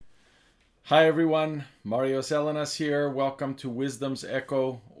Hi everyone, Mario Salinas here. Welcome to Wisdom's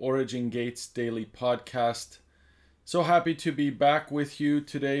Echo Origin Gates Daily Podcast. So happy to be back with you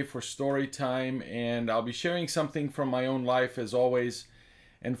today for story time, and I'll be sharing something from my own life as always.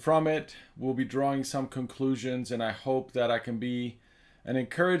 And from it, we'll be drawing some conclusions, and I hope that I can be an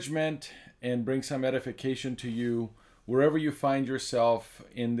encouragement and bring some edification to you wherever you find yourself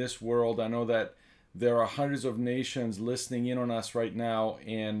in this world. I know that there are hundreds of nations listening in on us right now,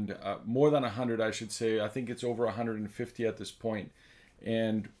 and more than 100, I should say. I think it's over 150 at this point,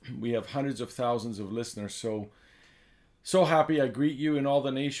 and we have hundreds of thousands of listeners. So happy. I greet you in all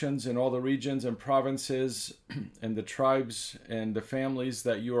the nations, in all the regions and provinces, and the tribes and the families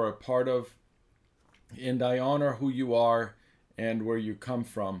that you are a part of, and I honor who you are and where you come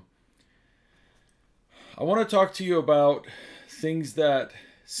from. I want to talk to you about things that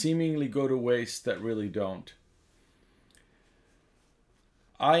seemingly go to waste that really don't.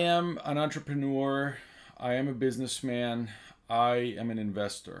 I am an entrepreneur. I am a businessman. I am an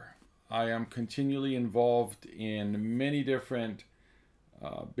investor. I am continually involved in many different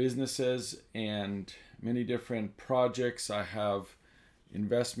businesses and many different projects. I have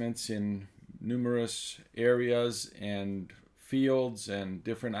investments in numerous areas and fields and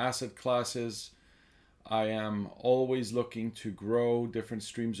different asset classes. I am always looking to grow different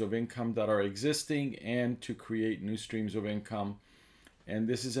streams of income that are existing and to create new streams of income. And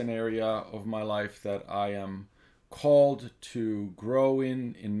this is an area of my life that I am called to grow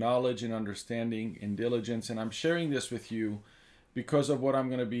in knowledge and understanding, in diligence. And I'm sharing this with you because of what I'm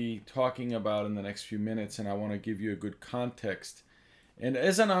going to be talking about in the next few minutes. And I want to give you a good context. And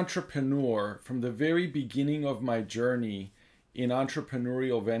as an entrepreneur, from the very beginning of my journey in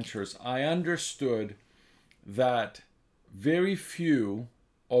entrepreneurial ventures, I understood that very few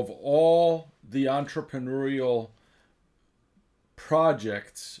of all the entrepreneurial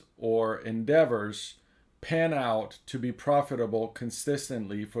projects or endeavors pan out to be profitable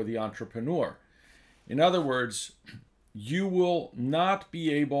consistently for the entrepreneur. In other words, you will not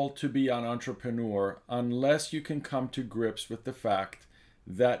be able to be an entrepreneur unless you can come to grips with the fact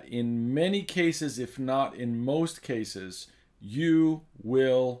that in many cases, if not in most cases, you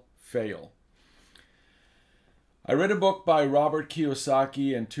will fail. I read a book by Robert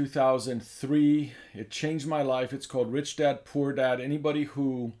Kiyosaki in 2003. It changed my life. It's called Rich Dad, Poor Dad. Anybody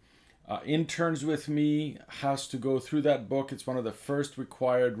who interns with me has to go through that book. It's one of the first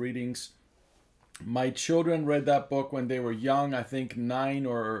required readings. My children read that book when they were young, I think 9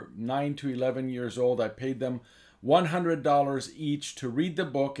 to 11 years old. I paid them $100 each to read the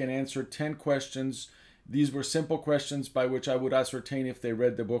book and answer 10 questions. These were simple questions by which I would ascertain if they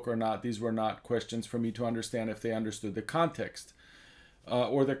read the book or not. These were not questions for me to understand if they understood the context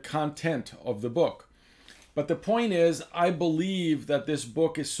or the content of the book. But the point is, I believe that this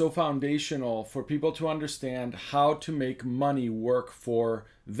book is so foundational for people to understand how to make money work for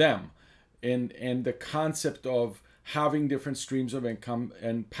them, and the concept of having different streams of income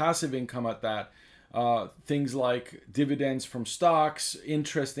and passive income at that. Things like dividends from stocks,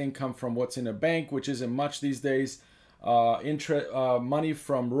 interest income from what's in a bank, which isn't much these days, money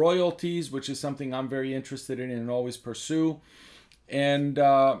from royalties, which is something I'm very interested in and always pursue, and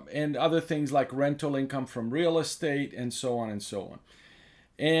other things like rental income from real estate, and so on and so on.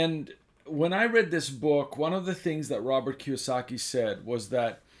 And when I read this book, one of the things that Robert Kiyosaki said was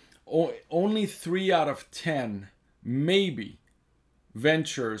that only 3 out of 10, maybe,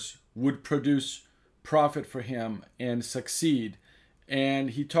 ventures would produce profit for him and succeed.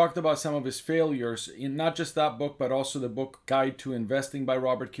 And he talked about some of his failures in not just that book, but also the book Guide to Investing by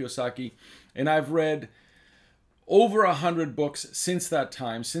Robert Kiyosaki. And I've read over 100 books since that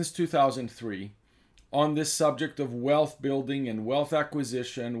time, since 2003, on this subject of wealth building and wealth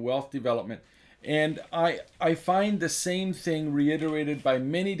acquisition, wealth development. And I find the same thing reiterated by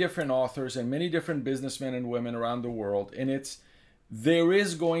many different authors and many different businessmen and women around the world. And there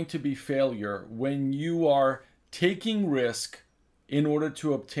is going to be failure when you are taking risk in order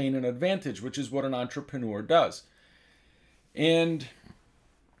to obtain an advantage, which is what an entrepreneur does. And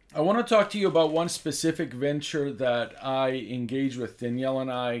I want to talk to you about one specific venture that I engaged with. Danielle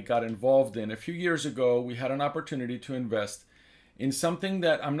and I got involved in. A few years ago, we had an opportunity to invest in something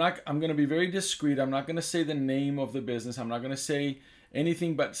that I'm going to be very discreet. I'm not going to say the name of the business. I'm not going to say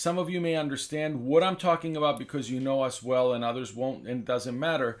anything, but some of you may understand what I'm talking about because you know us well and others won't, and it doesn't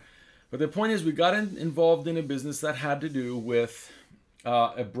matter. But the point is, we got involved in a business that had to do with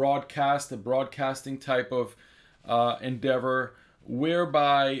a broadcasting type of endeavor,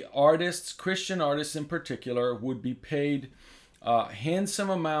 whereby artists, Christian artists in particular, would be paid handsome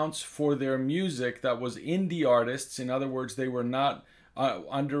amounts for their music that was indie artists. In other words, they were not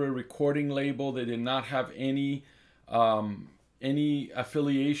under a recording label. They did not have any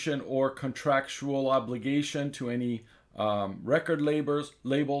affiliation or contractual obligation to any record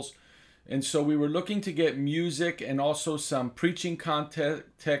labels. And so we were looking to get music and also some preaching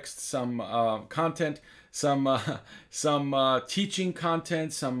context, some content, some teaching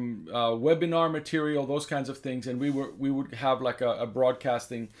content, some webinar material, those kinds of things. And we would have like a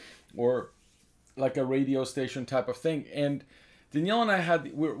broadcasting or like a radio station type of thing. And Danielle and I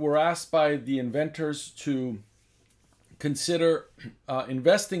were asked by the inventors to consider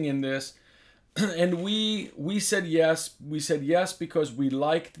investing in this, and we said yes. We said yes because we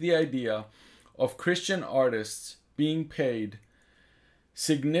liked the idea of Christian artists being paid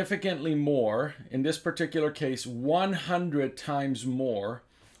significantly more, in this particular case 100 times more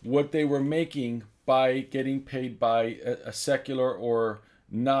what they were making by getting paid by a secular or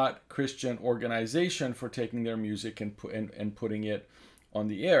not Christian organization for taking their music and putting it on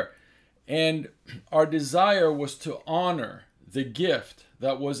the air. And our desire was to honor the gift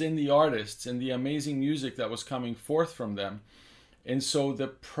that was in the artists and the amazing music that was coming forth from them. And so the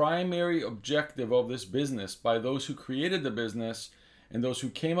primary objective of this business by those who created the business and those who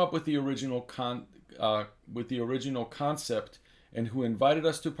came up with the original concept and who invited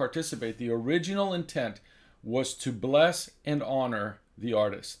us to participate, the original intent was to bless and honor the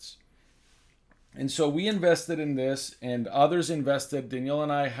artists. And so we invested in this, and others invested. Danielle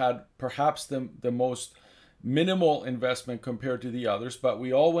and I had perhaps the most minimal investment compared to the others, but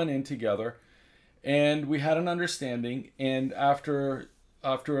we all went in together, and we had an understanding. And after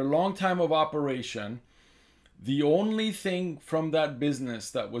a long time of operation, the only thing from that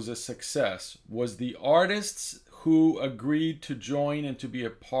business that was a success was the artists who agreed to join and to be a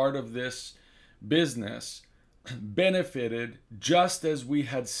part of this business benefited just as we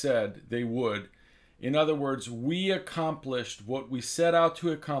had said they would. In other words, we accomplished what we set out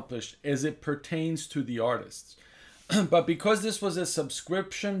to accomplish as it pertains to the artists. But because this was a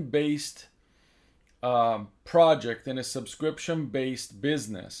subscription-based project and a subscription-based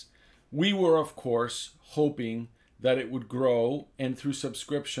business, we were, of course, hoping that it would grow, and through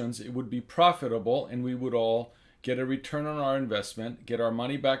subscriptions, it would be profitable, and we would all get a return on our investment, get our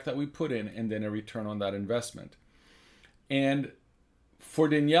money back that we put in, and then a return on that investment. And for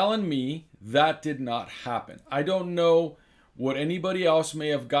Danielle and me, that did not happen. I don't know what anybody else may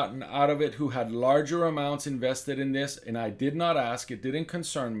have gotten out of it who had larger amounts invested in this, and I did not ask. It didn't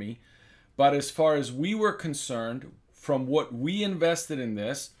concern me. But as far as we were concerned, from what we invested in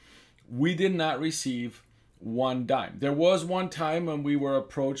this, we did not receive one dime. There was one time when we were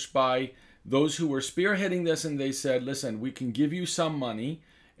approached by those who were spearheading this, and they said, listen, we can give you some money.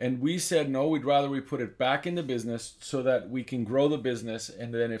 And we said, no, we'd rather we put it back in the business so that we can grow the business.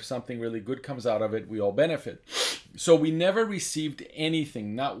 And then if something really good comes out of it, we all benefit. So we never received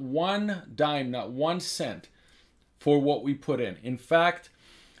anything, not one dime, not 1 cent for what we put in. In fact,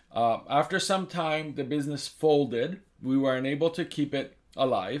 after some time, the business folded. We were unable to keep it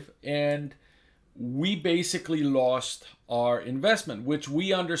alive. And we basically lost our investment, which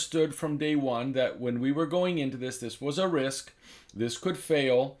we understood from day one that when we were going into this, this was a risk. This could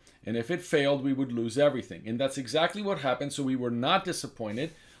fail, and if it failed, we would lose everything. And that's exactly what happened, so we were not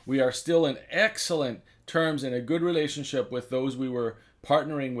disappointed. We are still in excellent terms and a good relationship with those we were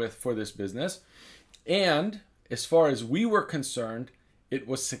partnering with for this business. And as far as we were concerned, it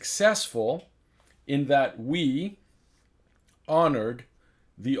was successful in that we honored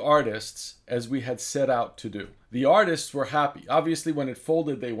the artists as we had set out to do. The artists were happy. Obviously, when it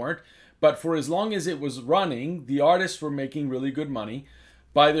folded, they weren't. But for as long as it was running, the artists were making really good money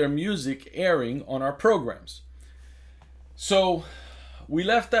by their music airing on our programs. So we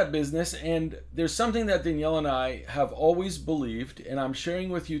left that business, and there's something that Danielle and I have always believed, and I'm sharing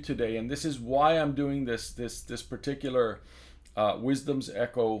with you today, and this is why I'm doing this particular Wisdom's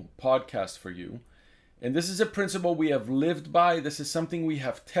Echo podcast for you. And this is a principle we have lived by. This is something we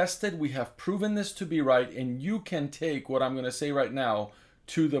have tested. We have proven this to be right, and you can take what I'm going to say right now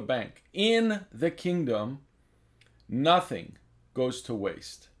to the bank. In the kingdom, nothing goes to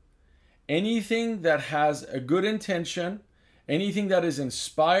waste. Anything that has a good intention, anything that is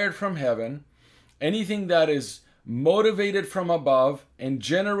inspired from heaven, anything that is motivated from above and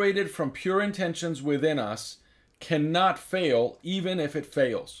generated from pure intentions within us cannot fail, even if it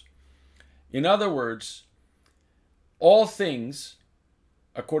fails. In other words, all things,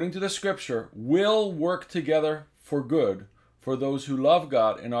 according to the scripture, will work together for good for those who love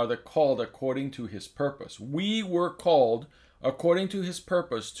God and are called according to his purpose. We were called according to his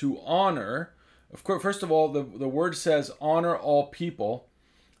purpose to honor. Of course, first of all, the word says honor all people,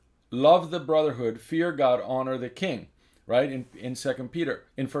 love the brotherhood, fear God, honor the king. right? In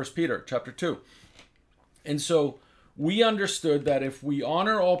First Peter chapter 2. And so we understood that if we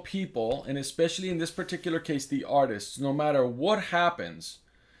honor all people, and especially in this particular case, the artists, no matter what happens,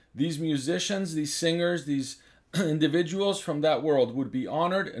 these musicians, these singers, these individuals from that world would be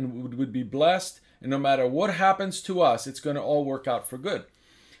honored and would be blessed. And no matter what happens to us, it's going to all work out for good.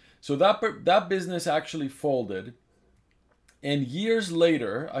 So that business actually folded. And years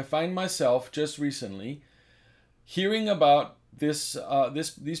later, I find myself just recently hearing about these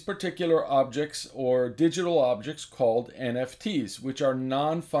particular objects or digital objects called NFTs, which are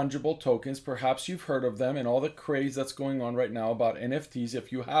non-fungible tokens. Perhaps you've heard of them and all the craze that's going on right now about NFTs.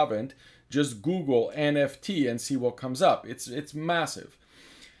 If you haven't, just Google NFT and see what comes up. It's massive.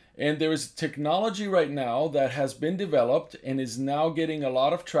 And there is technology right now that has been developed and is now getting a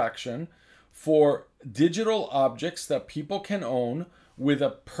lot of traction for digital objects that people can own with a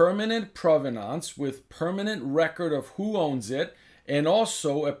permanent provenance, with permanent record of who owns it, and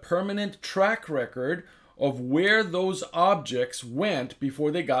also a permanent track record of where those objects went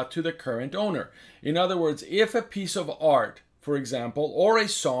before they got to the current owner. In other words, if a piece of art, for example, or a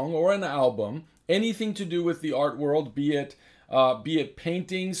song or an album, anything to do with the art world, be it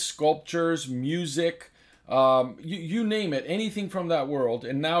paintings, sculptures, music, you name it, anything from that world.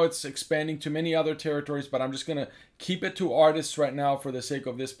 And now it's expanding to many other territories, but I'm just going to keep it to artists right now for the sake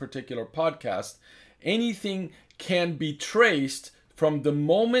of this particular podcast. Anything can be traced from the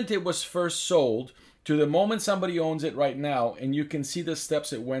moment it was first sold to the moment somebody owns it right now, and you can see the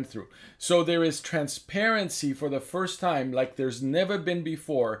steps it went through. So there is transparency for the first time like there's never been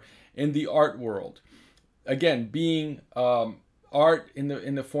before in the art world. Again, being art in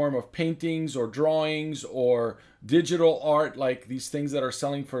the form of paintings or drawings or digital art, like these things that are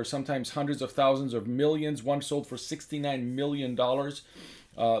selling for sometimes hundreds of thousands of millions. One sold for $69 million.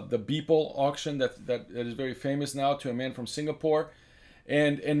 The Beeple auction that is very famous now, to a man from Singapore,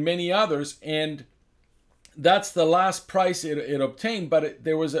 and many others. And that's the last price it obtained, but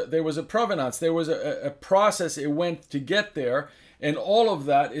there was a provenance, there was a process it went to get there. And all of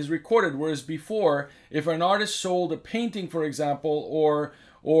that is recorded. Whereas before, if an artist sold a painting, for example,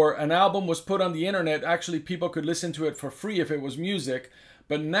 or an album was put on the internet, actually people could listen to it for free if it was music.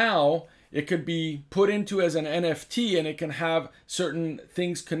 But now it could be put into as an NFT, and it can have certain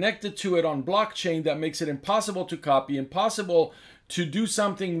things connected to it on blockchain that makes it impossible to copy, impossible to do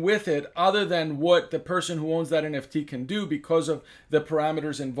something with it other than what the person who owns that NFT can do because of the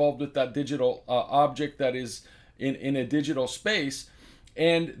parameters involved with that digital object that is in a digital space.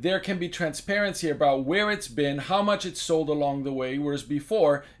 And there can be transparency about where it's been, how much it's sold along the way. Whereas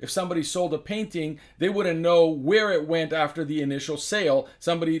before, if somebody sold a painting, they wouldn't know where it went after the initial sale.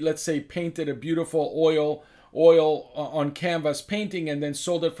 Somebody, let's say, painted a beautiful oil on canvas painting and then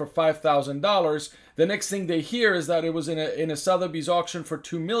sold it for $5,000. The next thing they hear is that it was in a Sotheby's auction for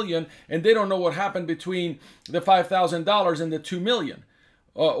 $2 million, and they don't know what happened between the $5,000 and the $2 million.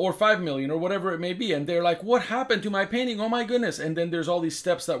 Or 5 million, or whatever it may be. And they're like, what happened to my painting? Oh my goodness. And then there's all these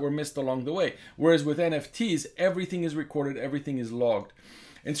steps that were missed along the way. Whereas with NFTs, everything is recorded, everything is logged.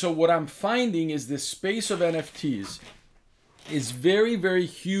 And so what I'm finding is this space of NFTs is very, very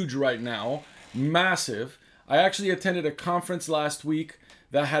huge right now, massive. I actually attended a conference last week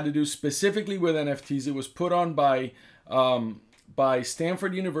that had to do specifically with NFTs. It was put on by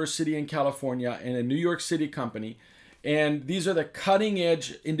Stanford University in California and a New York City company. And these are the cutting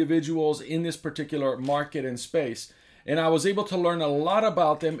edge individuals in this particular market and space. And I was able to learn a lot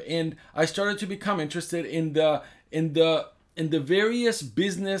about them, and I started to become interested in the various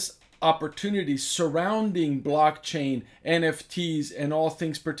business opportunities surrounding blockchain, NFTs, and all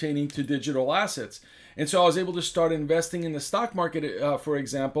things pertaining to digital assets. And so I was able to start investing in the stock market, for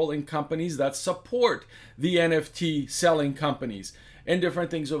example, in companies that support the NFT selling companies and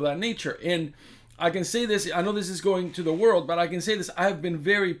different things of that nature. And I can say this, I know this is going to the world, but I can say this, I've been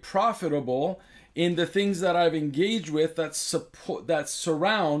very profitable in the things that I've engaged with that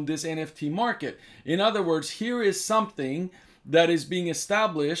surround this NFT market. In other words, here is something that is being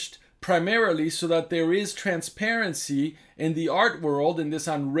established primarily so that there is transparency in the art world, in this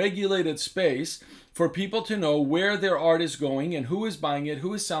unregulated space, for people to know where their art is going and who is buying it,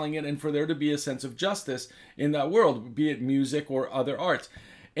 who is selling it, and for there to be a sense of justice in that world, be it music or other arts.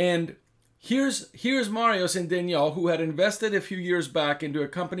 And Here's Marios and Danielle, who had invested a few years back into a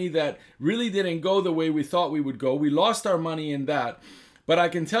company that really didn't go the way we thought we would go. We lost our money in that. But I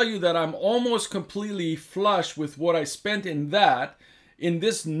can tell you that I'm almost completely flush with what I spent in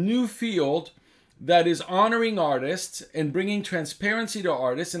this new field that is honoring artists and bringing transparency to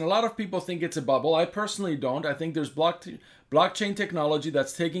artists. And a lot of people think it's a bubble. I personally don't. I think there's blockchain technology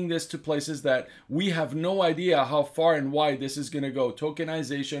that's taking this to places that we have no idea how far and wide this is going to go.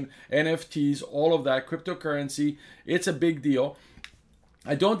 Tokenization, NFTs, all of that, cryptocurrency, it's a big deal.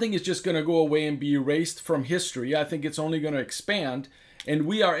 I don't think it's just going to go away and be erased from history. I think it's only going to expand. And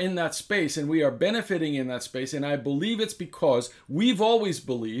we are in that space and we are benefiting in that space. And I believe it's because we've always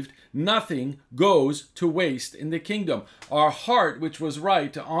believed nothing goes to waste in the kingdom. Our heart, which was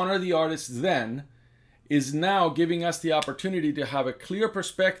right to honor the artists then, is now giving us the opportunity to have a clear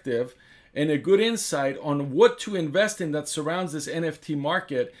perspective and a good insight on what to invest in that surrounds this NFT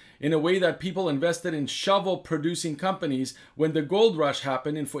market in a way that people invested in shovel producing companies when the gold rush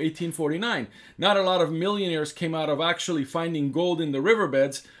happened in 1849. Not a lot of millionaires came out of actually finding gold in the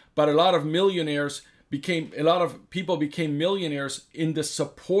riverbeds, but a lot of people became millionaires in the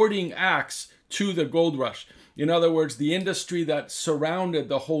supporting acts to the gold rush. In other words, the industry that surrounded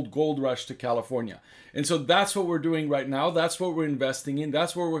the whole gold rush to California. And so that's what we're doing right now. That's what we're investing in.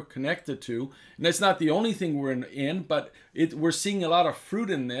 That's where we're connected to. And it's not the only thing we're in, but we're seeing a lot of fruit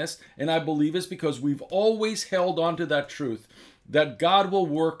in this. And I believe it's because we've always held on to that truth that God will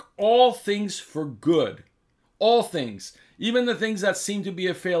work all things for good. All things. Even the things that seem to be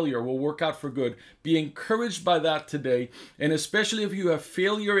a failure will work out for good. Be encouraged by that today. And especially if you have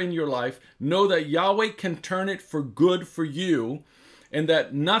failure in your life, know that Yahweh can turn it for good for you. And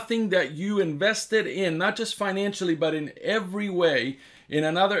that nothing that you invested in, not just financially, but in every way, in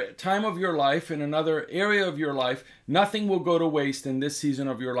another time of your life, in another area of your life, nothing will go to waste in this season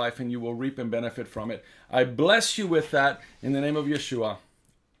of your life, and you will reap and benefit from it. I bless you with that in the name of Yeshua.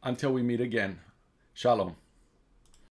 Until we meet again. Shalom.